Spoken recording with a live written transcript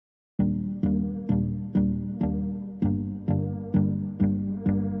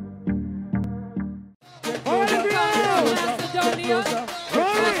California,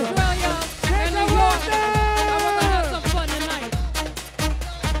 Australia, and New York. I want to have some fun tonight.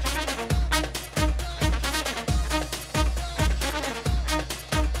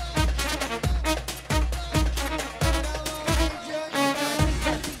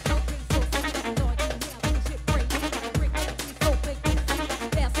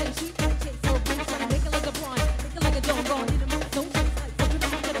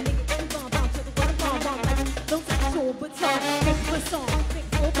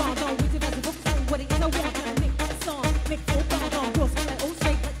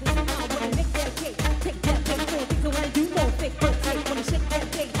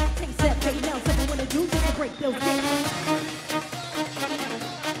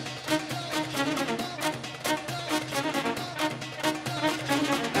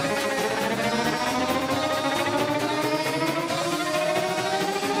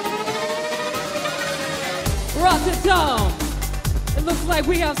 Rototom. It looks like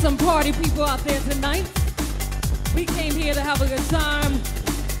we have some party people out there tonight. We came here to have a good time,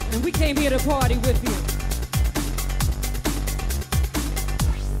 and we came here to party with you.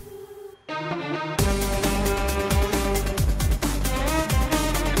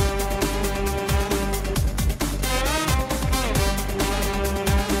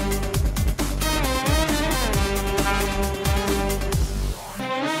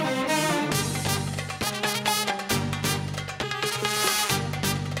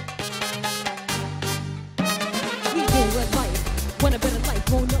 Want a better life,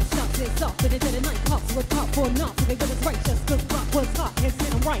 grown up, shots, it's off. But it's at a night, cops look top for not. So they got us right, just cause rock was hot, and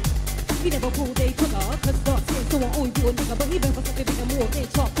said I'm right. He never pulled a trigger, cause dark skin, so I only do a nigga. But even for something bigger, more than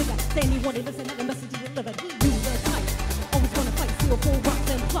chalk figure. Saying he wanted, listen, had a message he delivered. He knew the type. Always wanna fight, steal full rocks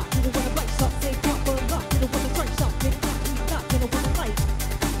and plot. Didn't wanna bite shots, say pop for a lot. Didn't wanna strike shots, didn't got he got, didn't wanna fight.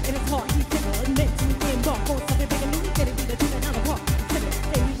 And it's hard, he figure, meant to embark on something bigger. Knew he couldn't be the truth and not a part.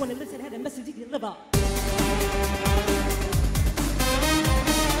 Saying he wanted, listen, had a message he delivered.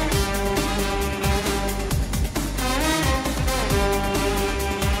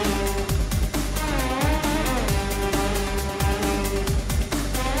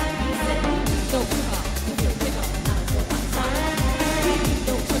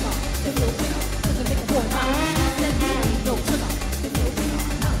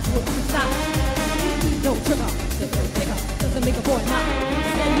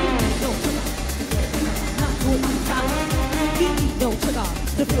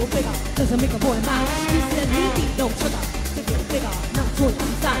 Doesn't make a boy mad. He said he need no sugar to feel bigger, not to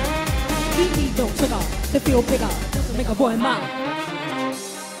understand. He need no sugar to feel bigger, doesn't make a boy mad.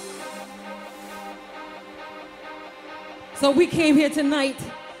 So we came here tonight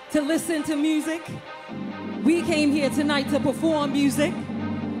to listen to music. We came here tonight to perform music.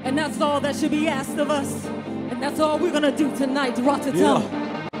 And that's all that should be asked of us. And that's all we're gonna do tonight, Rototom. Yeah.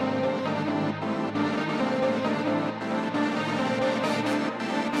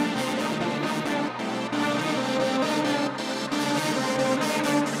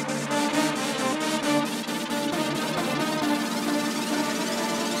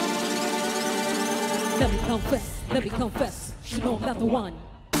 Let me confess, you know I'm not the one.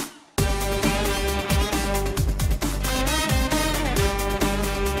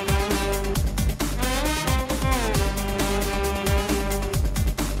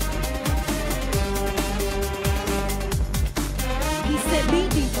 He said we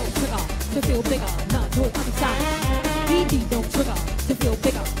need no sugar to feel bigger, not to understand. We need no sugar to feel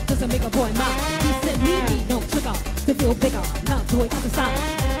bigger, doesn't make a boy mad. He said we need no sugar to feel bigger, not to understand.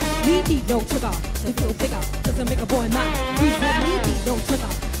 We need no sugar to feel bigger, doesn't make a boy mad. We said we need no sugar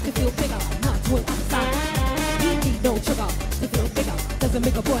to feel bigger, not to understand. We need no sugar to feel bigger, doesn't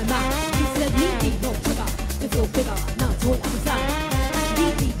make a boy mad. We said we need no sugar to feel bigger, not to understand. We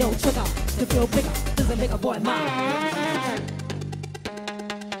need no sugar to feel bigger, doesn't make a boy mad.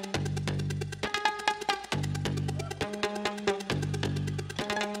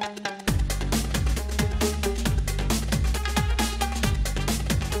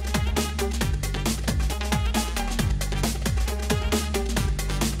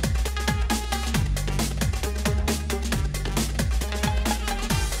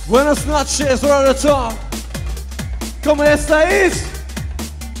 Buenas noches, Rototom. ¿Cómo estáis?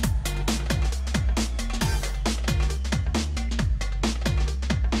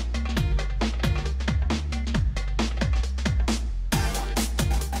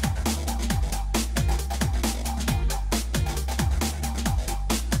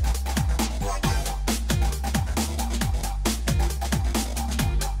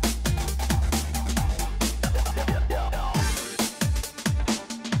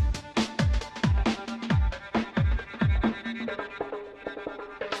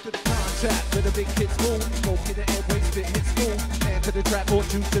 the big kids move. Smoke in the airways, spit hit school. And to the trap or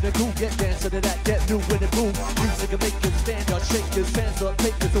juice to the cool. Get dance to that, get new when it boom. Music can make you stand up, shake your hands up,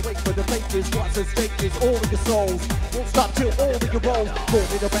 take this away for the fakers. Watch us take this, all of your souls. Won't stop till all of your rolls. Call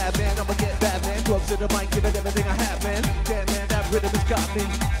me the bad man, I'ma get bad man. Drugs to the mic, give it everything I have, man. Yeah, man, that rhythm has got me.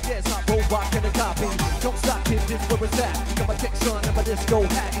 Yeah, it's not robot, can it copy? Don't stop, kid, this where it's at. Got my kick son and my disco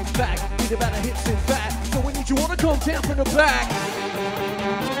hat. In fact, need about a hits in fact. So we need you all to come down from the back.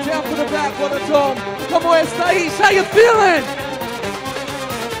 Down from the back, Rototom. ¿Cómo estáis? How you feeling?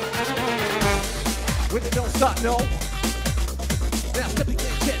 When it don't stop, no. Now step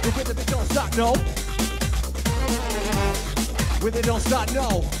again, get the rhythm, it don't stop, no. When it don't stop,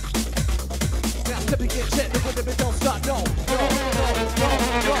 no. Now step again, check the rhythm, it don't stop, no. No.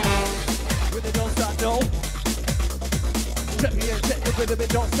 When it don't stop, no. Step again, check the rhythm, it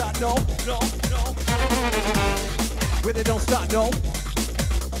don't stop, no. When it don't stop, no.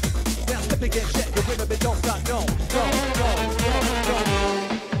 Now step again, check the rhythm, it don't stop, no.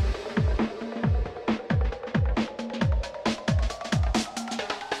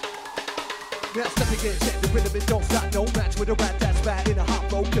 Now step again, check the rhythm, it don't stop, no. Match with a rat that's bad in a hot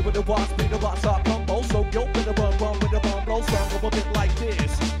flow. Kill with the wasp, beat the box hot combo. So yo, with a run with a bomb blow. Song of a bit like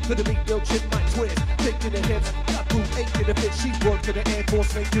this. To the beat, build shit might twist. Take to the hips, got groove 8 to the fit. She work to the Air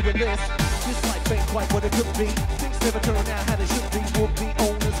Force, make you a list. This life ain't quite what it could be. Things never turn out how they should be. Would be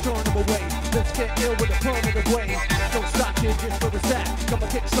owners, turn them away. Let's get ill with a permanent way. Don't stop, kid, this where it's at. Come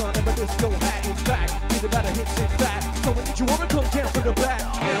and kick son, and my disco hat is back. Need about a hits in fact. So we need you all to come down from the back.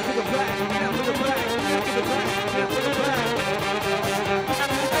 Down to the back, down to the back, down to the back, down to the back.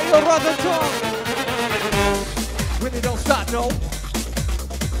 Hey, yo, Rototom. When it don't stop, no.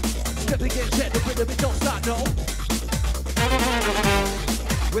 Step again, check the rhythm, it don't stop, no.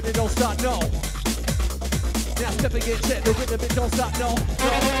 When it don't stop, no. Now step again, check the rhythm, it don't stop, no.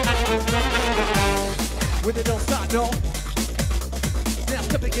 When it don't stop, no. Now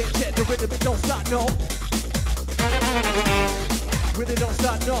step again, check the rhythm, it don't stop, no. When it don't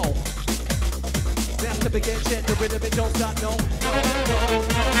stop, no. Now step again, check the rhythm, it don't stop, no.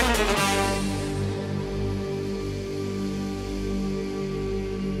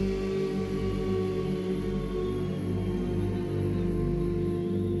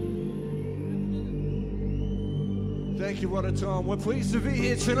 Thank you, Rototom. We're pleased to be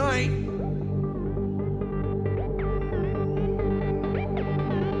here tonight.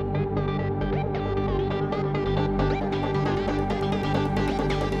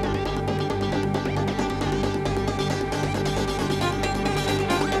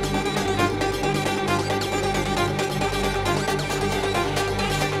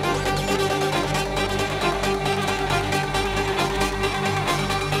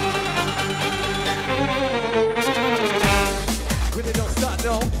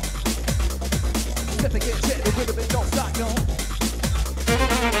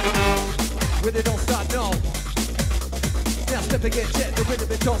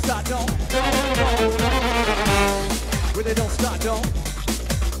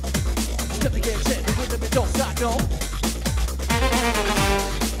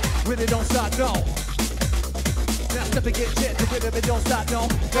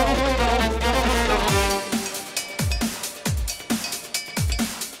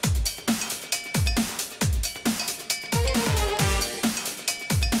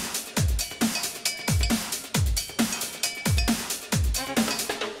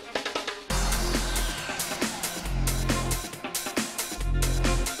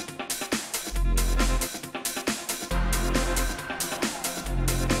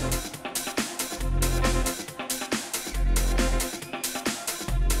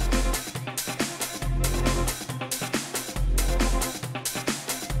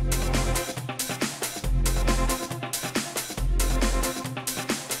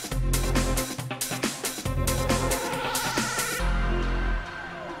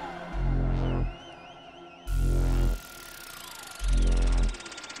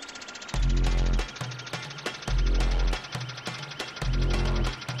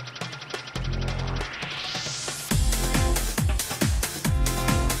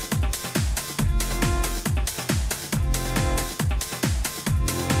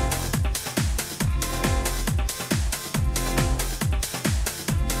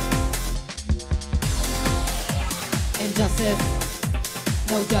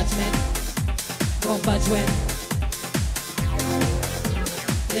 No judgment, won't budge when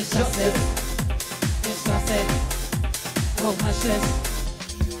injustice, won't hush this.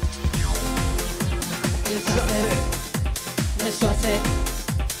 Injustice,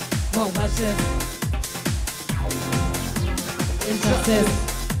 won't hush this. Injustice,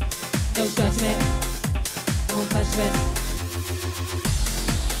 no judgment, no judgment.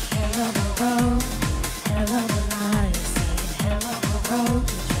 Hell of a road, hell of a life, saying hell of a road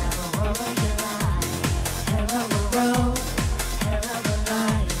to travel all of your life. Hell of a road, hell of a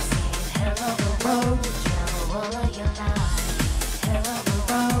life, saying hell of a road to travel all of your life. Hell of a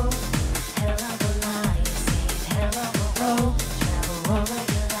road, hell of a life, saying hell of a road to travel all of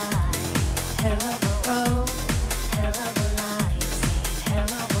your life. Hell of a road, hell of a life, saying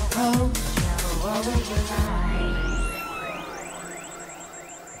hell of a road to travel all of your life.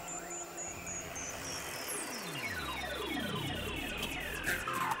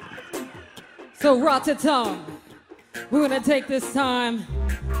 So Rototom, we're gonna take this time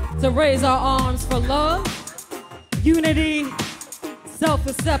to raise our arms for love, unity,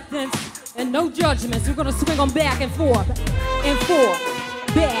 self-acceptance, and no judgments. We're gonna swing them back and forth, and forth,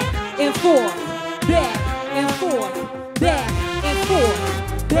 back and forth, back and forth, back and forth,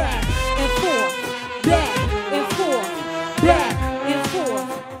 back and forth, back and forth, back and forth,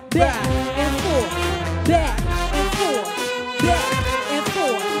 back and forth, back and forth, back and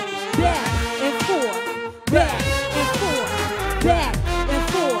forth, back and forth, back and forth, back and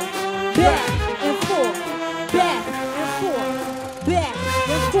forth, back and forth, back and forth, back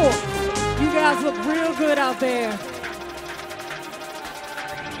and forth. You guys look real good out there.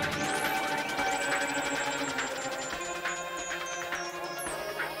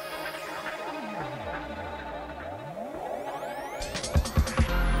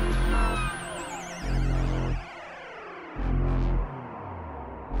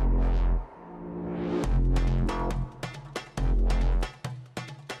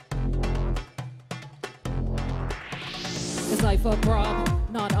 Is life a prob?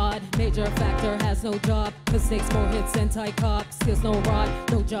 Not odd. Major factor has no job. Mistakes, more hits and tight cops. Skills, no rod,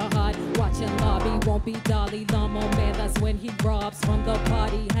 no jihad. Watching lobby, won't be Dolly Lamo. Man, that's when he robs from the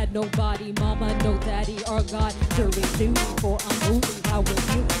party. Had no body, mama, no daddy or God. Jury duty for a movie. How will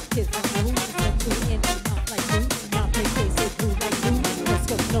you? Kids and movies, and food in and out like movies. My play faces blue like movies. No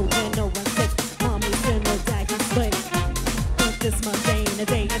scope, no gin, no run sick. Mommy's in the daddy split. But this mundane, a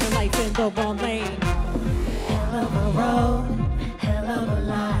day in a life in the wrong lane. Hell of a road, hell of a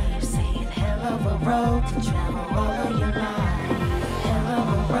life, saying hell of a road to travel all of your life. Hell of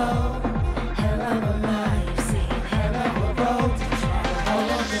a road, hell of a life, saying hell of a road to travel all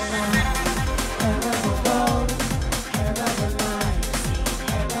of your life. Hell of a road, hell of a life, saying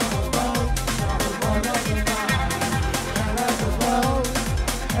hell of a road to travel all of your life. Hell of a road,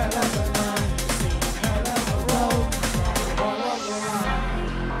 hell of a life, saying hell of a road to travel all of your life.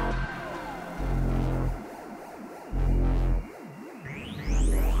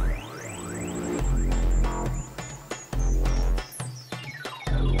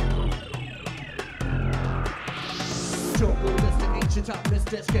 Ancient top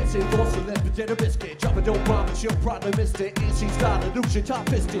misfits, gets involved, so let's potato biscuit. Drop a dope rhyme and she'll probably miss it. And she's got illusion, top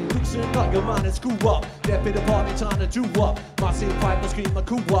fisting. Loosen up your mind and screw up. That bit of party time to do up. My scene pipe will scream a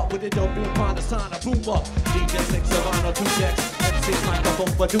cool up. With it don't be fine, it's time to boom up. DJ six around on 2 decks. MC's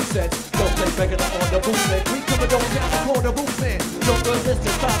microphone for 2 sets. Don't play regular on the bootleg. We come and don't down the corner movement. Don't go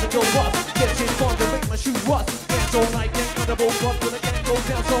listen, time to go up. Get shit fun to make my shoe rust. Dance all night, incredible bust. When the gang goes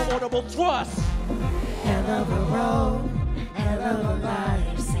down, so audible thrust. Hell of a road, hell of a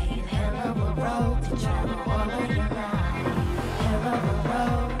life, saying hell of a road to travel all of your life. Hell of a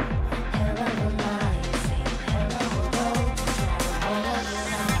road, hell of a life, saying hell of a road to travel all of your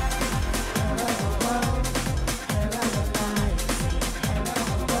life. Hell of a road, hell of a life, saying hell of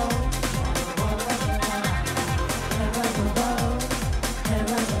a road to travel all of your life. Hell of a road,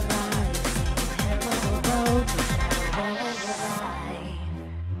 hell of a life, saying hell of a road to travel all of your life.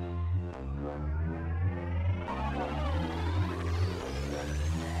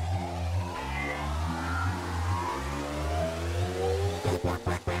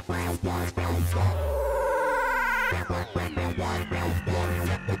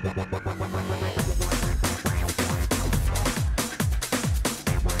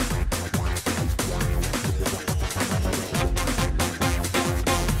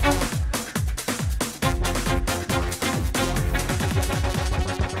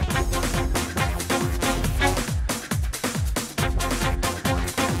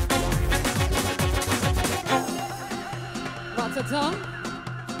 Rototom,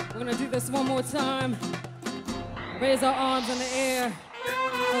 we're gonna do this one more time. Raise our arms in the air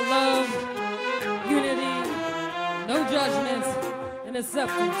for love, unity, no judgments, and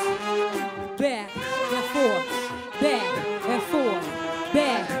acceptance. Back and forth, back and forth,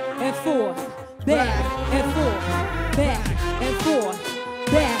 back and forth, back and forth, back and forth,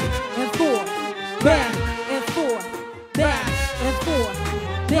 back and forth, back and forth, back and forth,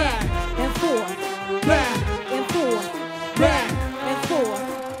 back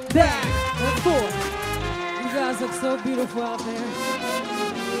back and forth. You guys look so beautiful out there.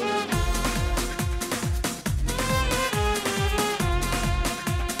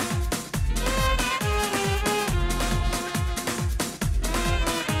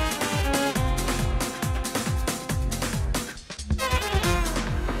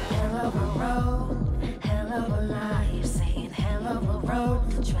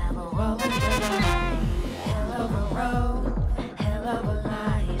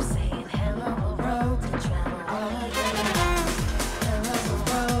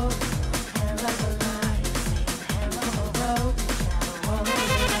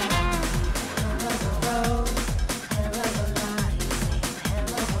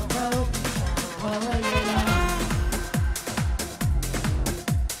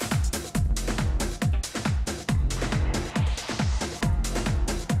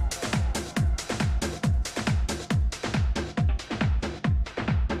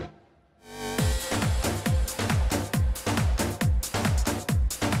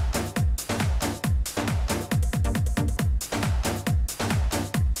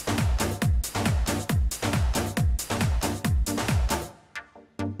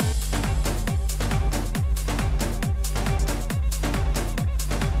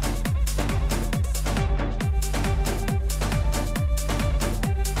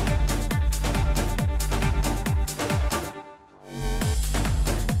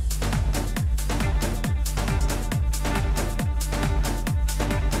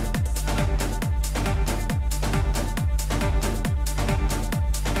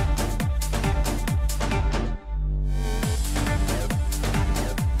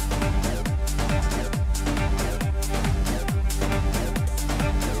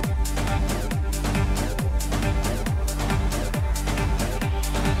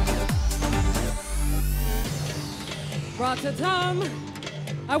 Rototom,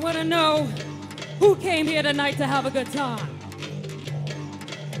 I want to know who came here tonight to have a good time.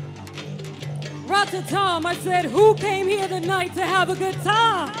 Rototom, I said, who came here tonight to have a good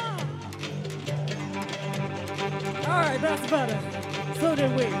time? All right, that's better. So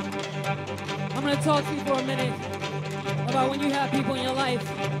did we. I'm going to talk to you for a minute about when you have people in your life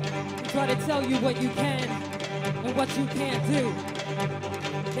who try to tell you what you can and what you can't do.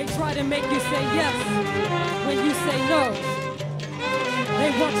 They try to make you say yes when you say no.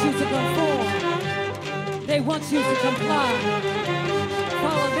 They want you to conform. They want you to comply.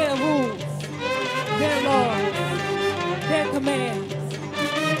 Follow their rules, their laws, their commands.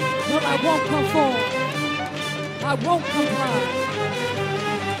 But I won't conform. I won't comply.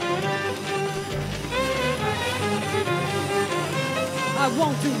 I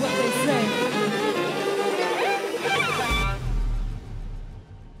won't do what they say.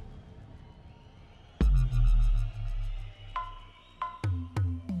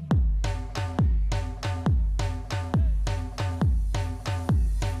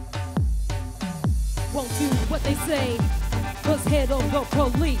 Won't do what they say, cause head of the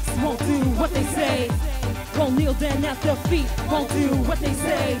police. Won't do what they say, won't kneel down at their feet. Won't do what they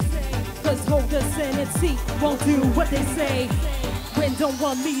say, cause hold the Senate seat. Won't do what they say, when don't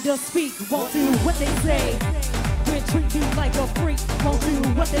want me to speak. Won't do what they say, when treat me like a freak. Won't do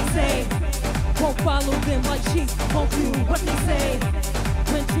what they say, won't follow them like sheep. Won't do what they say,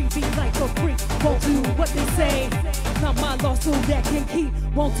 when treat me like a freak. Won't do what they say, not my law so that can keep.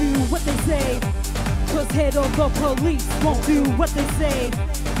 Won't do what they say, cause head of the police. Won't do what they say,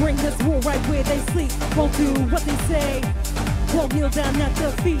 bring this war right where they sleep. Won't do what they say, won't kneel down at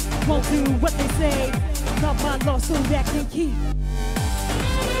their feet. Won't do what they say, not my law so that can keep.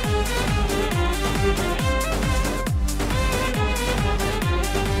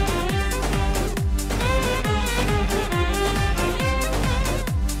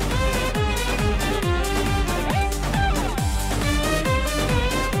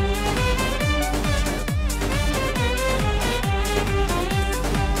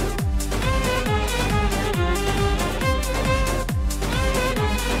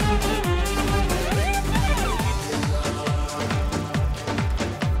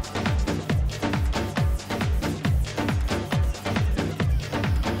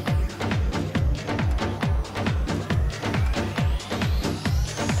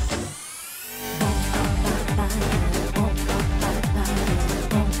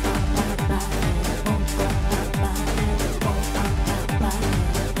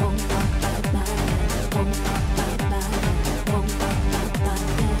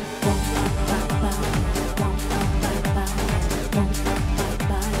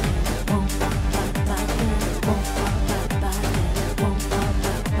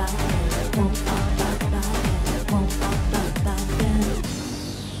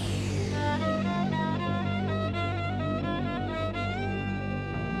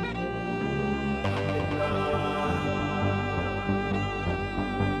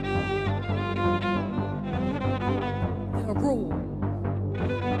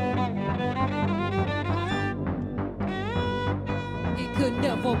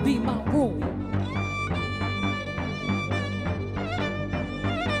 never be my rule.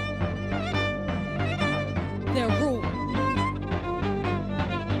 Their rule.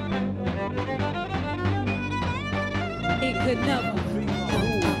 It could never.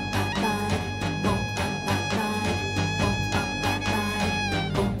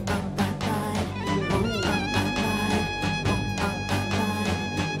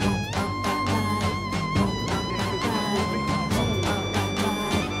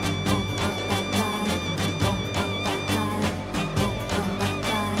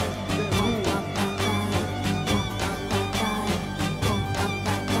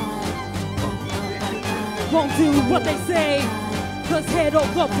 Won't do what they say, cause head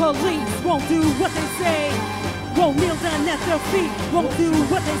over police. Won't do what they say, won't kneel down at their feet. Won't do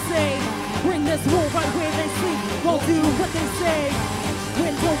what they say, bring this war right where they sleep. Won't do what they say,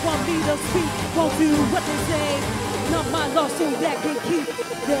 when don't want me to speak. Won't do what they say, not my lawsuit that can keep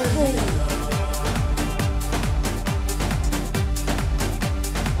their rule.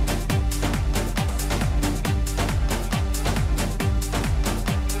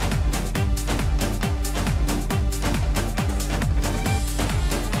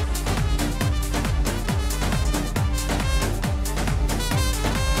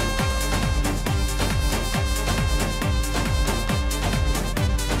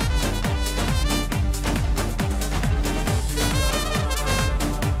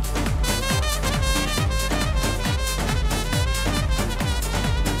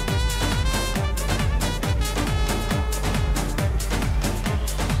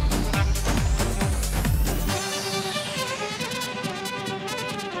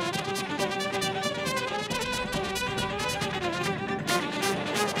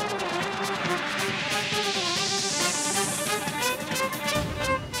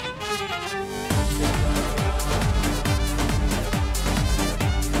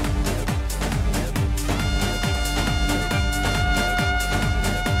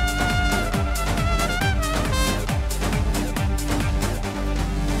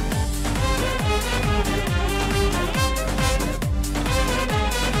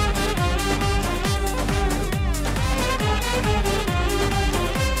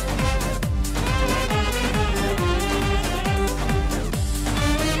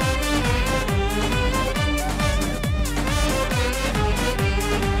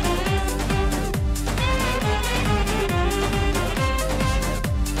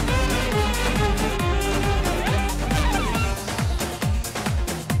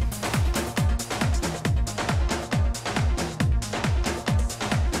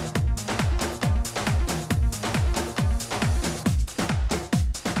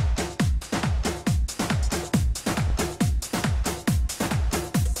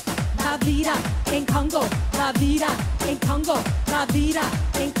 En Congo, la vida en Congo, la vida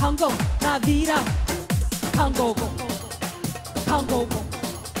en Congo, la vida Congo, Congo,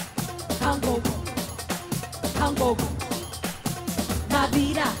 Congo, Congo, la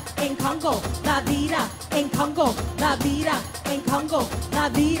vida en Congo, la vida en Congo, la vida en Congo, la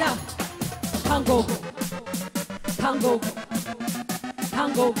vida Congo, Congo,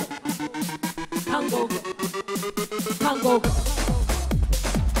 Congo, Congo, Congo.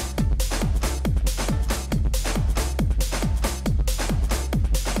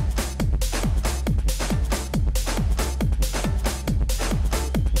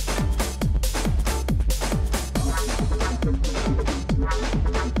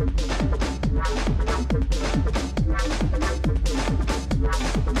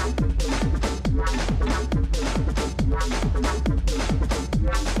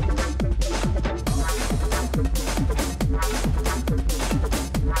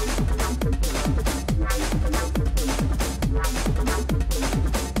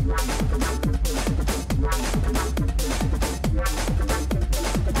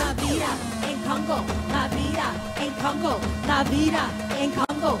 La vida en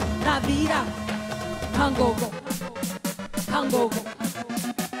Congo, la vida Congo, Congo,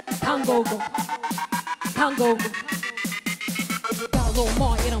 Congo, Congo. Got a little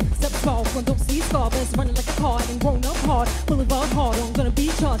more in 'em, step tall, when don't see scars, running like a car and grown up hard, boulevard hard. I'm gonna be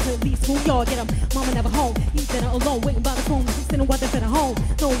charged to at least schoolyard. Get 'em, mama never home, he's dinner alone, waiting by the phone. He's sitting while they're at home.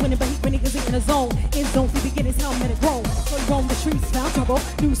 No winning, but he's winning 'cause he's in the zone. In zone, he beginnings, how men grown. So he roamed the streets, found trouble.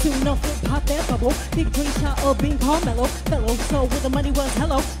 Knew soon enough to pop that bubble. Big green shot of being Carmelo, fellow. So where the money was,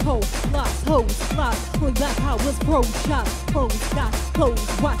 hello, ho, lost, hoes, lost. Going black power was pro shot, hoes, got clothes.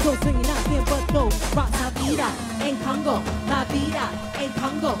 Watch those singing out there, but those rocks. La vida en Congo, la vida en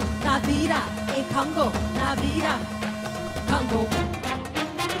Congo, la vida en Congo, la vida Congo,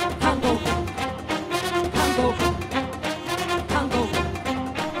 Congo, Congo, Congo,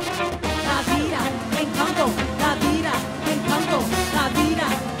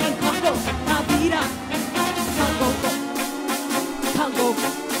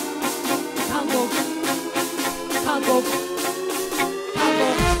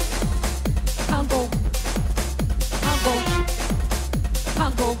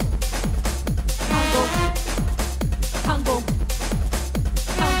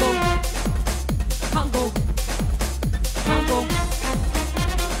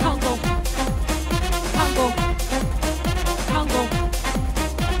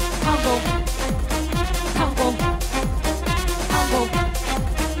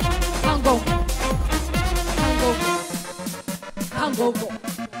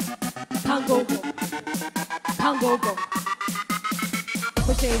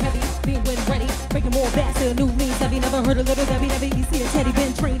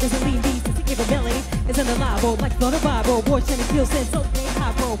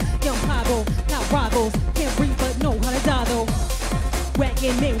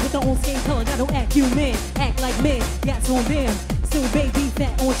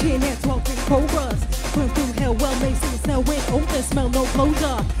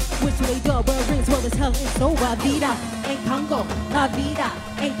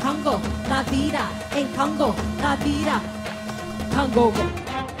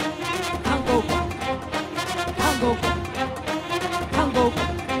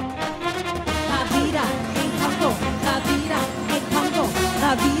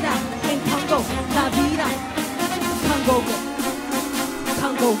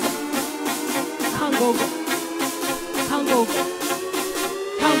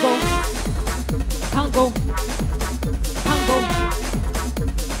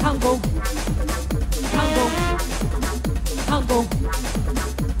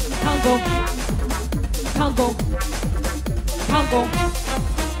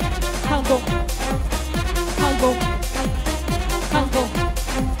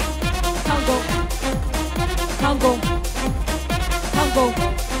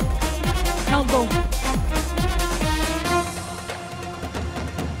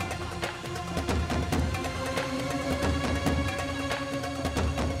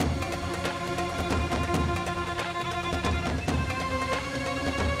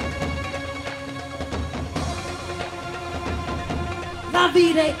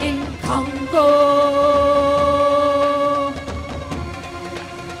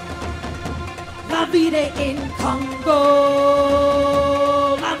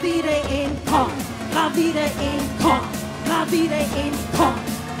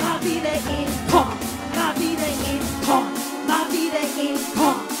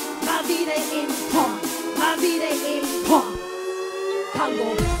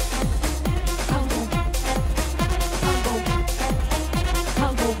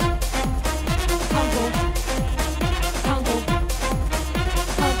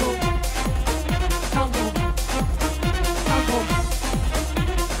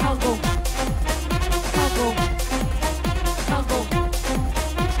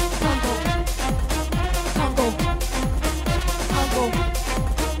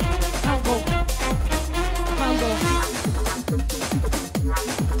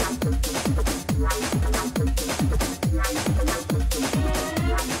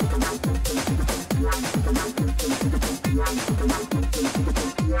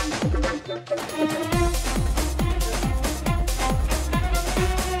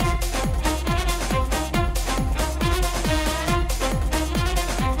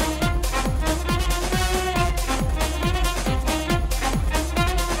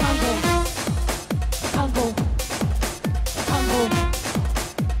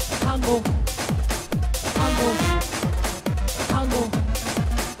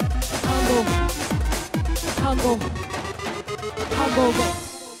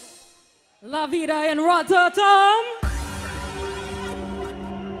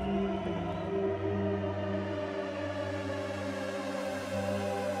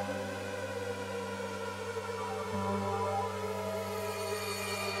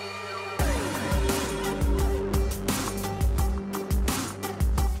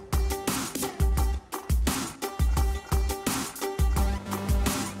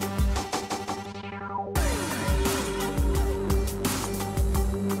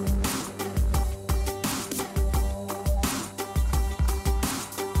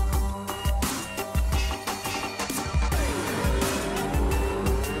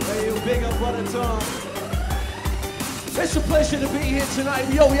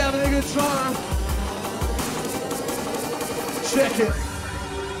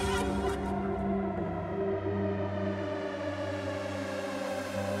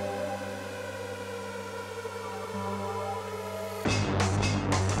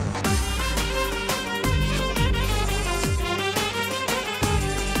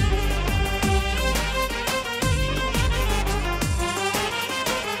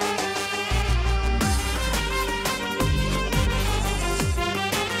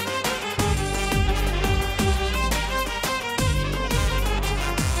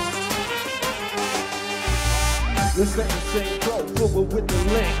 This ain't the same flow, fluid with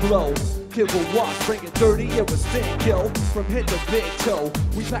the link glow. KIRIL WASP, bring it dirty, it was stink, yo. From head to big toe,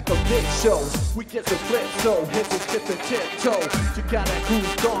 we pack a big show. We get the flip, so hit the skip and tiptoe. You got that groove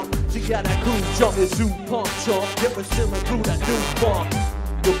thump, you got that groove jump. It's zoo pump chump, yeah, we're still through that new funk.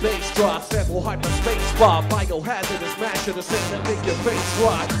 The bass drop, sample hyperspace bar, biohazardous mash of the same that make your face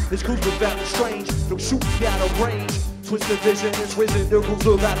rock. This cruise was very strange, don't shoot me out of range. Twisted vision is risen, the rules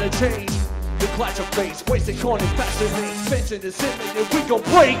are about to change. The clash of face, wasting corners, fascinate. Tension is imminent, and we gon'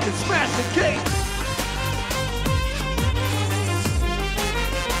 break and smash the gate.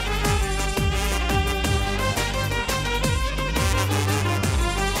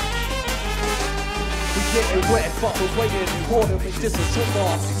 Getting wet, but we're waiting in water, make this a swim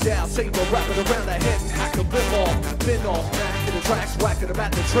off. Down, save the wrap it around the head and hack a bit off. Bin off, back in the tracks, whacking them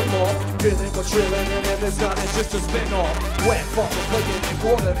at the trim off. Feeling but trilling, and then it's not, it's just a spin off. Wet, but we're waiting in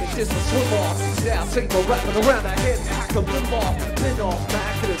water, make this a swim off. Down, save the wrap it around the head and hack a bit off. Bin off,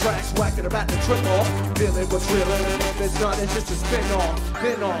 back in the tracks, whacking them at the trim off. Feeling but trilling, and then it's not, it's just a spin off.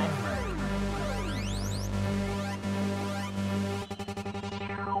 Bin off.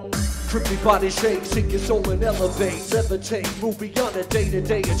 Trippy body shape, sink your soul and elevate. Levitate, move beyond the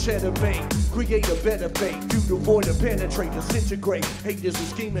day-to-day and animate. Create a better fate, you avoid and penetrate, disintegrate. Haters are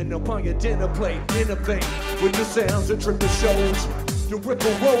scheming upon your dinner plate. Innovate, with the sounds and tripping shows. The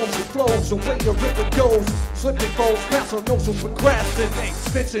ripple rolls and flows, the way the river goes. Slipping foes, pass on those who procrastinate.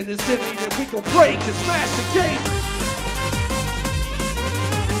 Spitting the city, then we gon' break and smash the gate.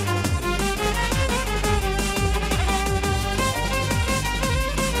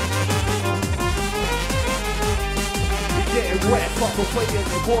 Getting wet, but we're playing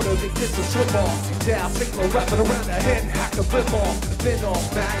in water, make this a swim off. Down, signal, wrapping around the head, hack a bit off. Bin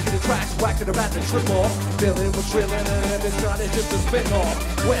off, back in the tracks, whacking about the trim off. Feeling we're trilling, and it's not, it's just a spin off.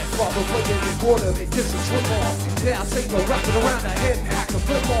 Wet, but we're playing in water, make this a swim off. Down, signal, wrapping around the head, hack a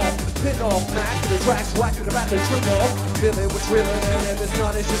bit off. Bin off, back in the tracks, whacking about the trim off. Feeling we're trilling, and it's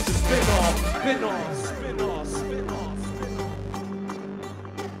not, it's just a spin off. Spin off, spin off, spin off.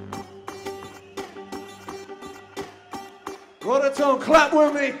 Rototom, clap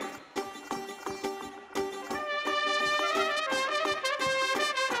with me.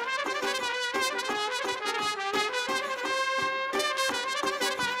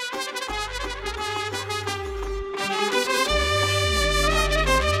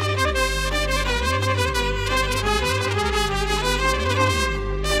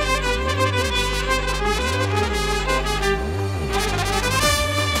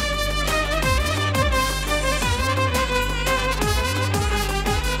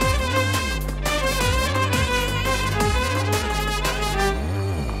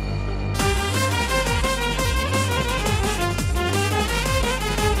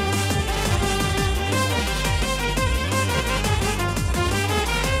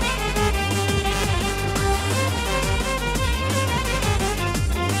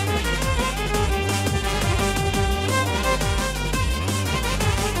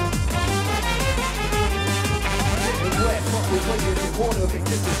 Water, make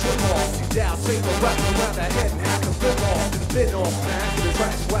this a swim off. Down, save the wrapping around the head and hack a bit off. Bin off, back in the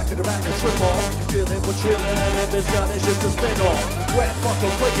tracks, whacking around the trim off. Feeling we're trilling, and it's not, it's just a spin off. Wet, fucking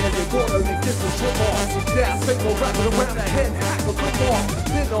playing in water, make this a swim off. Down, save the wrapping around the head and hack a bit off.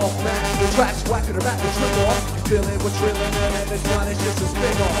 Bin off, back in the tracks, whacking around the trim off. Feeling we're trilling, and it's not, it's just a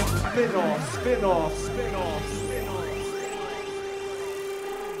spin off. Spin off, spin off, spin off.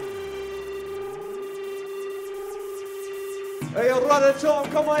 Hey, Rototom,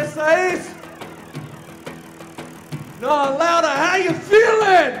 ¿cómo estáis? No, louder, how you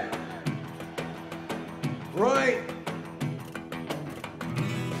feeling? Right.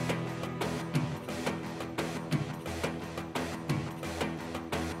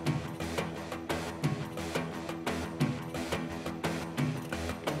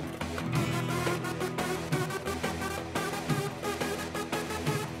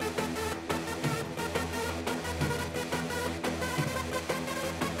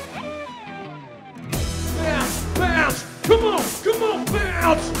 Come on,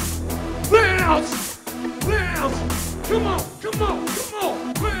 bounce! Bounce! Bounce! Come on,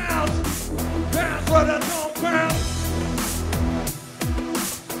 bounce! Bounce, Rototom, bounce!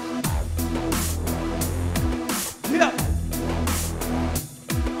 Yeah!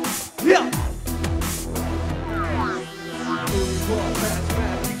 Yeah! Shorty claw, pass,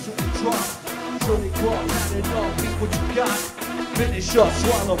 beats what we drop. Shorty claw, pat it up, beat what you got. Finish up,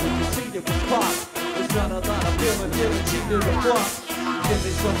 swallow when you see it was pop. There's not a lot of feeling, guaranteed to the block. Give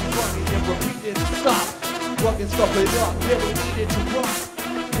me something funny, then repeat it and stop. Rugged stuff it up, yeah, we need it to rock.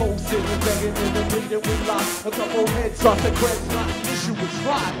 Cold sitting, begging in the meeting we lost. A couple heads off the creds, not an issue was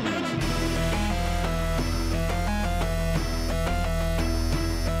right.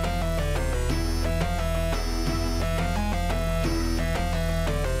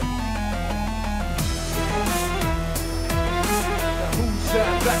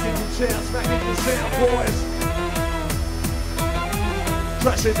 Back in your town, smacking your sound, boys.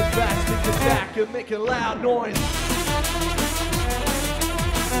 Crashing the bass, speaking back and making loud noise.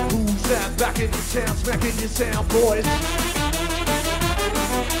 Who's that? Back in your town, smacking your sound, boys.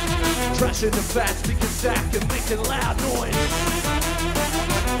 Crashing the bass, speaking back and making loud noise.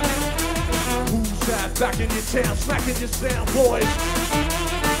 Who's that? Back in your town, smacking your sound, boys.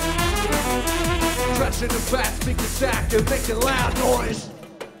 Crashing the bass, speaking back and making loud noise.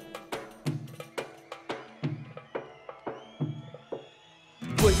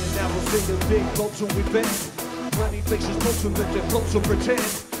 Bringing arrows in the big boats and we bend. Plenty faces posting that they're close and pretend.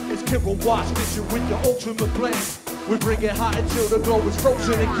 It's KIRIL WASP, you with the ultimate blend. We bring it hot until the glow is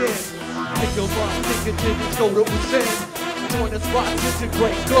frozen again. Think of us, think it didn't go that we send. Join the spots,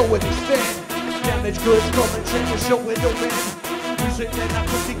 integrate, glow and extend. Damaged goods coming, change the show in the wind. Music and our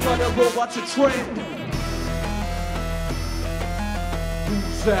cookie cutter robots a trend.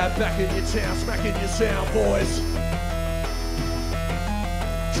 Who's that? Back in your town, smacking your sound, boys.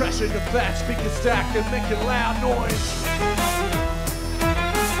 Trashing the back, speaking stack and making loud noise.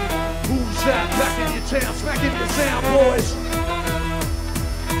 Who's that? Back in your town, smacking your sound, boys.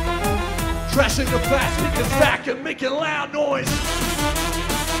 Trashing the back, speaking stack and making loud noise.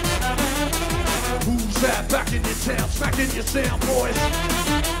 Who's that? Back in your town, smacking your sound, boys.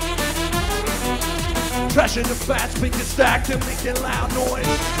 Trashing the back, speaking stack and making loud noise.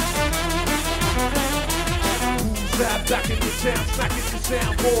 Back in your town, smacking your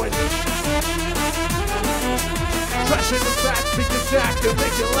sound, boys. Crashing the back, speaking stack and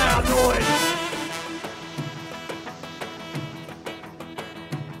making loud noise.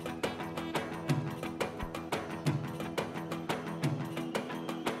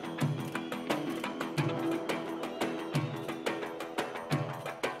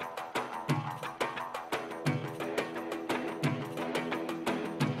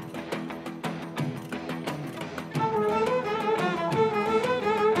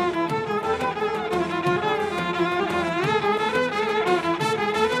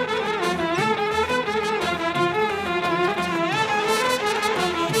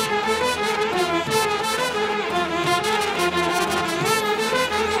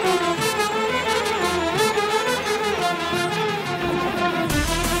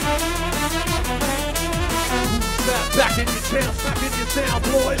 Back in your town, smacking your sound,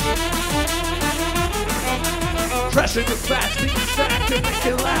 boys. Crashing the fast, speaking stack and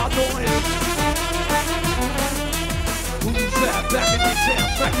making loud noise. Who's that? Back in your town,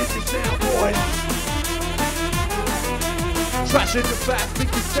 smacking your sound, boys. Crashing the fast,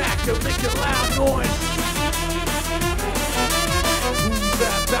 speaking stack and making loud noise. Who's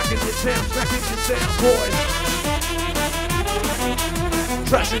that? Back in your town, smacking your sound, boys.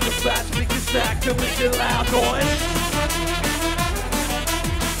 Crashing the fast, speaking stack and making loud noise.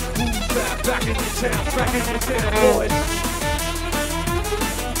 Back in your town, back in your town, boys.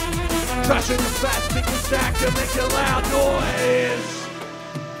 Crashing the fast, speaking stack and making loud noise.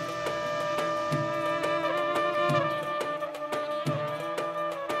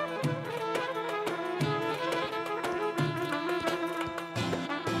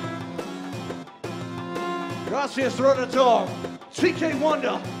 Gracias, Rototom. TK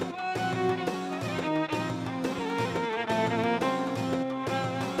Wonder.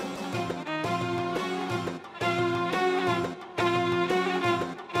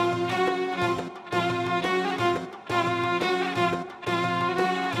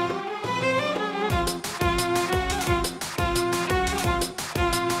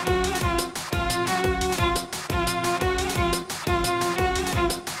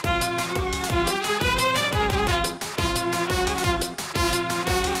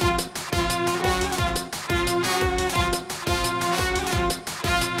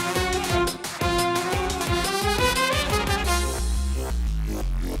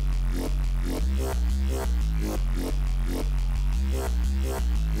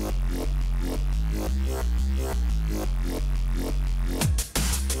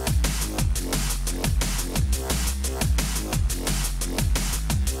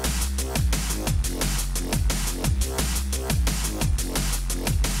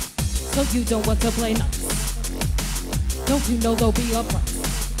 So you don't want to play nice. Don't you know there'll be a price?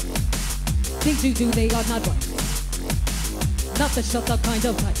 Things you do, they are not right. Not the shut up kind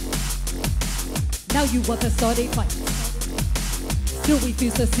of type. Now you want to start a fight. still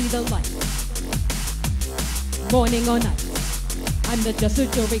refuse to see the light. Morning or night, I'm the just a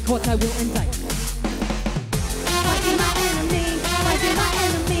jury court I will indict. Why be my enemy? Why be my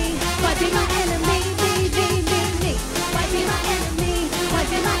enemy? Why be my enemy? Me. Why be my enemy? Why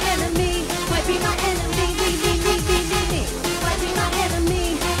be my enemy? Why be my enemy? Me. Why be my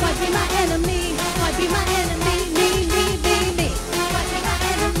enemy? Why be my enemy? Why be my enemy? Me. Why be my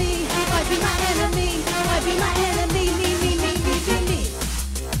enemy? Why be my enemy? Why be my enemy? Me.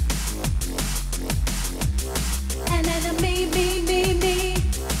 An enemy, me.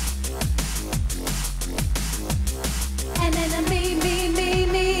 An enemy,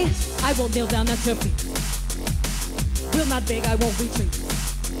 me. I won't kneel down at your feet. Will not beg, I won't retreat.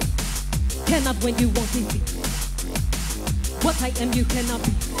 Cannot win, you won't defeat. What I am, you cannot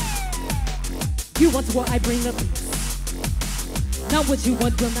be. You want war, I bring the peace. Now what you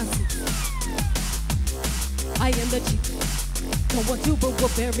want will not cease. I am the chief. Don't want to, but we'll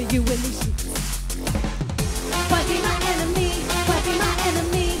bury you in these sheets. Why be my enemy? Why be my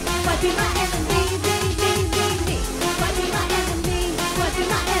enemy? Why be my enemy? Me. Why be my enemy? Why be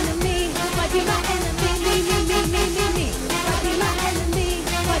my enemy? Why be my enemy? Me. Why be my enemy?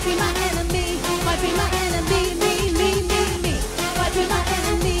 Why be my enemy? Why be my enemy? Me. Why be my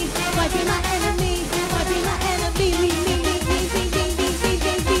enemy? Why be my enemy? Why be my enemy?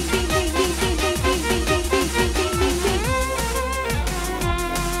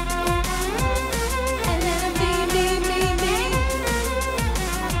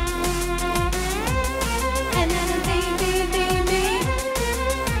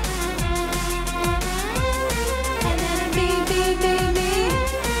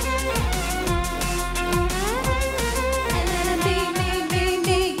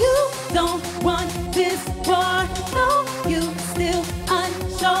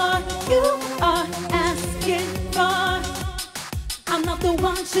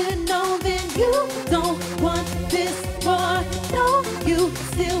 Should know then you don't want this war. No, you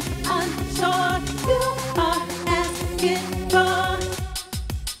still unsure. You are asking for.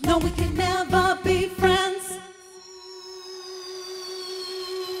 No, we can never be friends.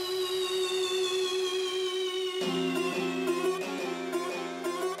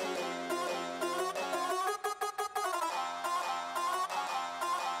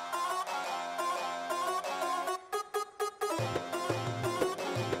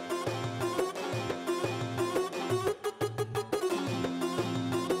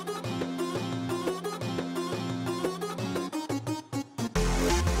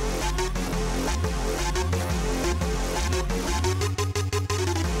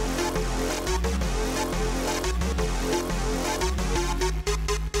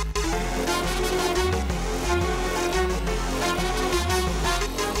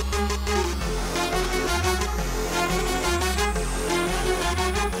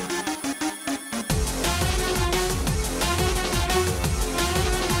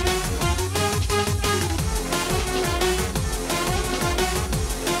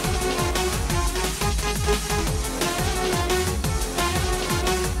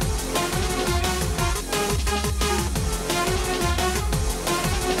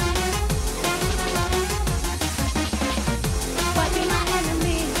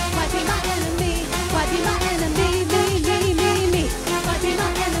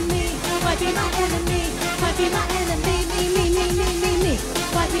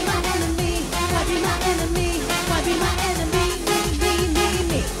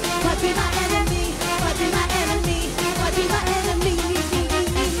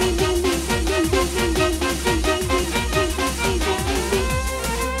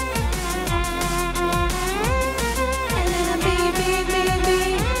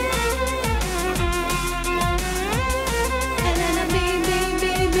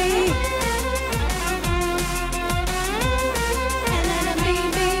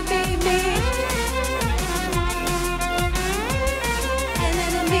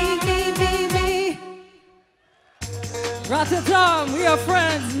 Rototom, we are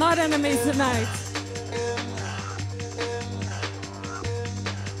friends, not enemies tonight.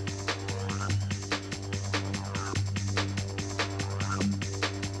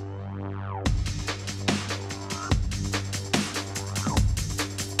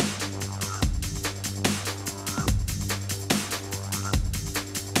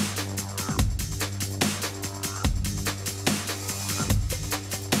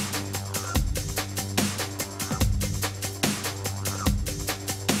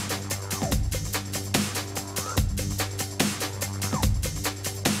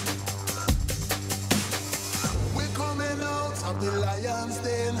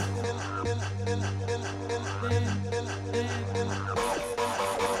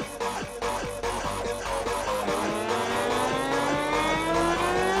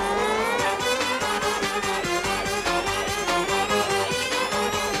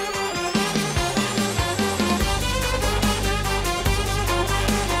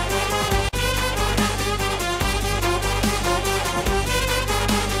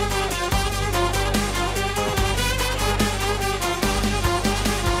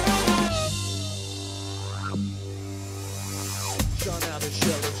 the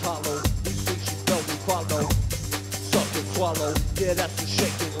shell is hollow. We see she fell, we follow. Suck and swallow. Yeah, that's the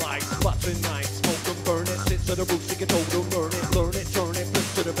shaking light. Spots and nights, smoke and burn it. Sit to the roots, you get told to learn it, turn it, flip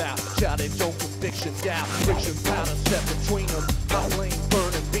to the bow. Challenge on conviction, doubt, friction, powder, step between them. My flame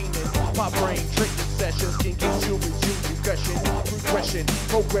burning, beaming. My brain drinking sessions, can get you resume regression,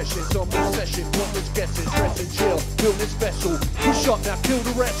 progression, some recession, one was guessing, stress and chill, build this vessel, push up now, kill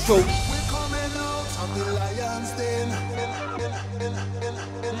the rest, so. We're coming out of the lion's den.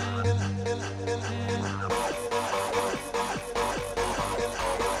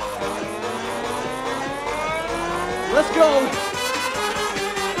 Let's go.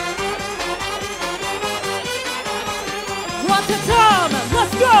 Rototom,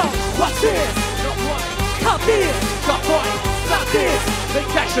 let's go. Watch this. Not right. Cut this. Got right. Stop this.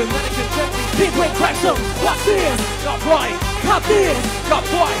 Take action, mannequins empty. Big weight crash them. Watch this. Got right. Cut this. Got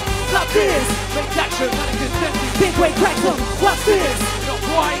right. Stop this. Take action, mannequins empty. Big weight crash them. Watch this. Got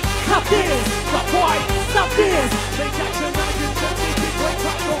right. Cut this. Got right. Stop this. Take action, mannequins empty. Big weight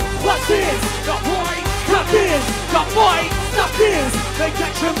crash them. Watch this. Got right. Cut this. Got right. Stop this. Take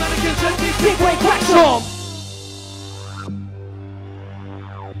action, mannequins empty. Big weight crash them.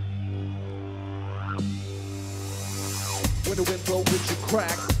 When the wind blows, it's a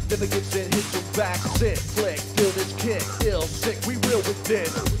crack. Never gives in, hits them back. Sit, flick, feel this kick. Ill, sick, we real with this.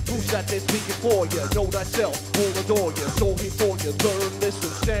 Who's that there speaking for you? Know thyself, all adore you. Soul here for you. Learn, listen,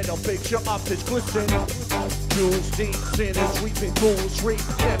 stand up, picture optics, glisten. Jewels deep, sinners, weeping fools, reap.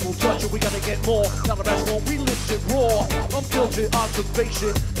 Careful, touch it, we gotta get more. Now the best one, we listen raw. Unfiltered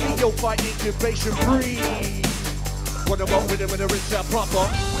observation. Neophyte incubation, breathe. When I'm up with it, when it's rinse out proper.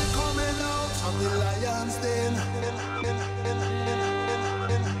 We're coming out of the lion's den.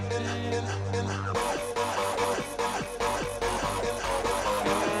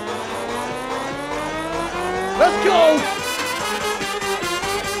 Let's go!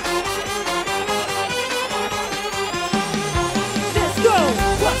 Let's go!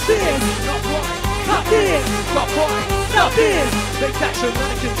 Watch this! Not right, Cut this! not right, Stop this! take action,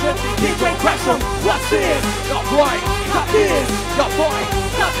 mannequins empty. Big weight crash them! Watch this! Not right, Cut this! not right,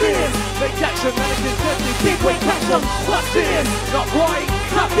 Stop this! take action, mannequins empty. Big weight crash them! Watch this! Not right,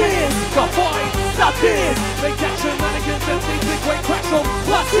 Cut this! not right, Stop this! take action, mannequins empty. Big weight crash them.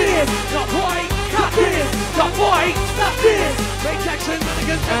 Watch this! Not right, Cut this! not right, Stop this! take action,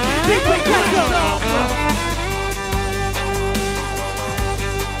 mannequins empty. Big weight crash them!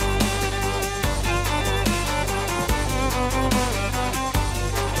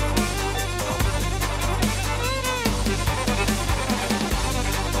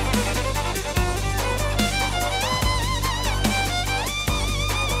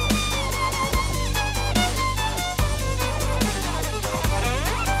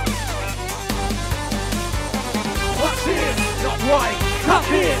 Right, Cut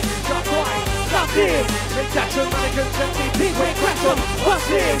this! not right, Stop this! take action, mannequins empty. Big weight crash them! Watch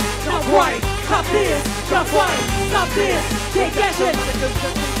this! Not right! Cut this! Not right! Stop this! Take action!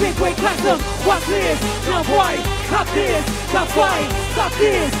 Big weight crash them! Watch this! Not right! Cut this! Not right! Stop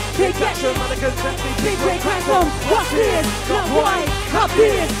this! Take action! Mannequins empty. Big weight crash them! Watch this! Not right! Cut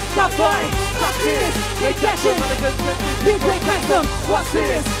this! Not right! Stop this! Take action! Big weight crash them! Watch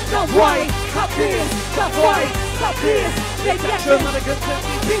this! Not right! Cut this! Not right! Stop this! Take action!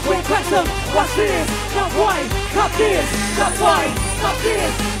 Big weight crash them! Watch this! Not right! Cut this! Not right! Stop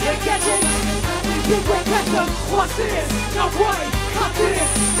this! Take action! Big weight crash them! Watch this! Not right! Cut this!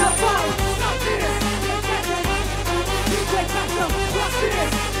 Not right! Stop this! Take action! Big weight crash them! Watch this!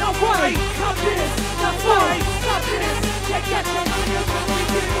 Not right! Cut this! Not right! Stop this! Take action!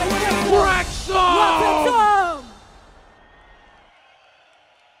 Crack song! Rototom!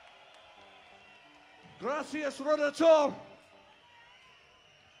 Gracias, Rototom.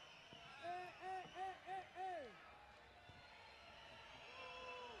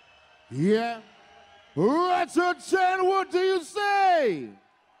 Yeah. Rototom, what do you say?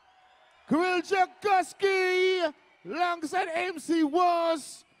 KIRIL DJAIKOVSKI, alongside MC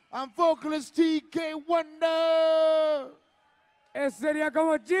WASP, and vocalist TK Wonder. Ese sería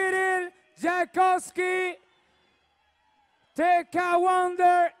como KIRIL DJAIKOVSKI, TK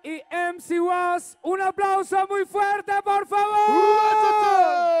Wonder y MC WASP. Un aplauso muy fuerte, por favor.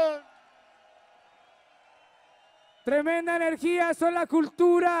 Rototom. Tremenda energía, eso es la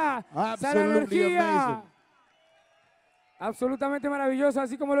cultura. Esa es la Absolutely energía. amazing. Absolutamente maravilloso,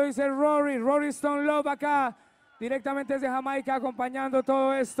 así como lo dice Rory Stone Love acá, directamente desde Jamaica, acompañando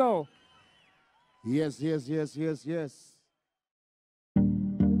todo esto. Yes, yes, yes, yes, yes.